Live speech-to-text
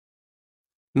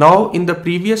Now, in the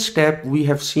previous step, we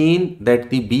have seen that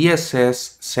the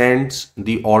BSS sends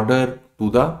the order to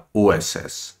the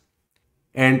OSS,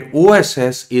 and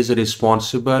OSS is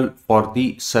responsible for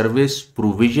the service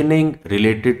provisioning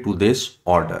related to this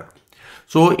order.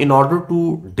 So in order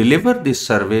to deliver this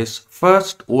service,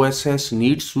 first OSS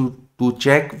needs to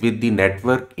check with the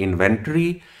network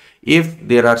inventory if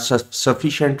there are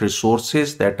sufficient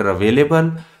resources that are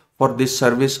available for this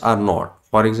service or not.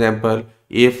 For example,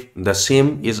 if the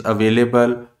same is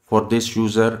available for this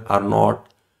user or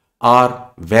not,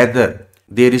 or whether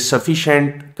there is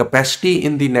sufficient capacity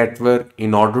in the network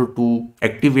in order to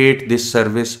activate this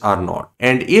service or not.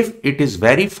 And if it is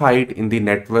verified in the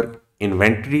network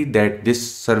inventory that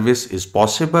this service is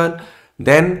possible,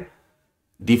 then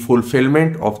the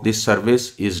fulfillment of this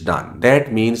service is done.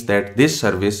 That means that this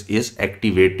service is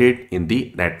activated in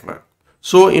the network.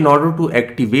 So in order to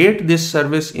activate this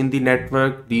service in the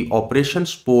network, the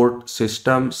operations port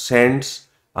system sends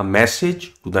a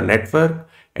message to the network,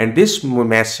 and this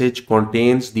message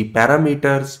contains the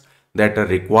parameters that are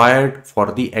required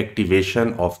for the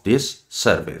activation of this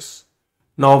service.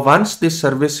 Now, once this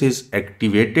service is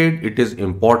activated, it is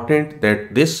important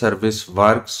that this service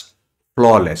works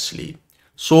flawlessly.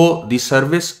 So the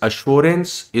service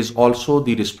assurance is also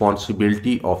the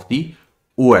responsibility of the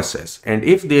OSS, and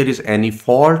if there is any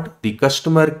fault, the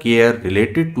customer care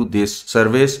related to this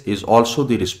service is also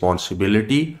the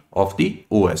responsibility of the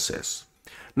OSS.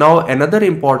 Now, another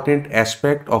important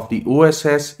aspect of the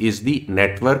OSS is the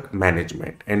network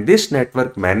management, and this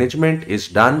network management is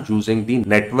done using the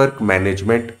network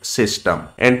management system.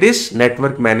 And this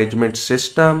network management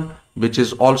system, which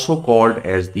is also called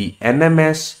as the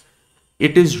NMS,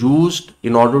 it is used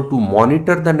in order to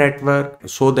monitor the network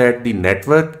so that the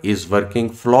network is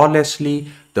working flawlessly,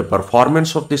 the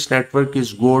performance of this network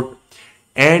is good,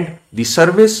 and the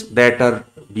service that are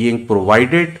being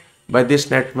provided by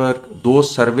this network, those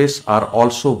services are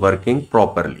also working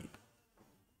properly.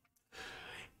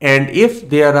 And if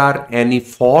there are any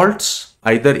faults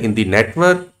either in the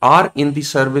network or in the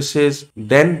services,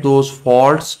 then those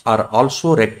faults are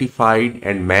also rectified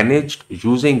and managed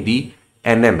using the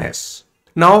NMS.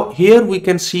 Now here we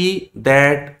can see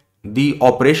that the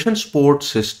operations port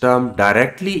system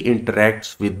directly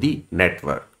interacts with the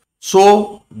network.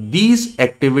 So these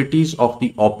activities of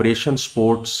the operations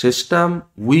port system,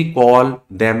 we call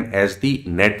them as the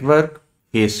network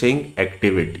facing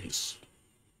activities.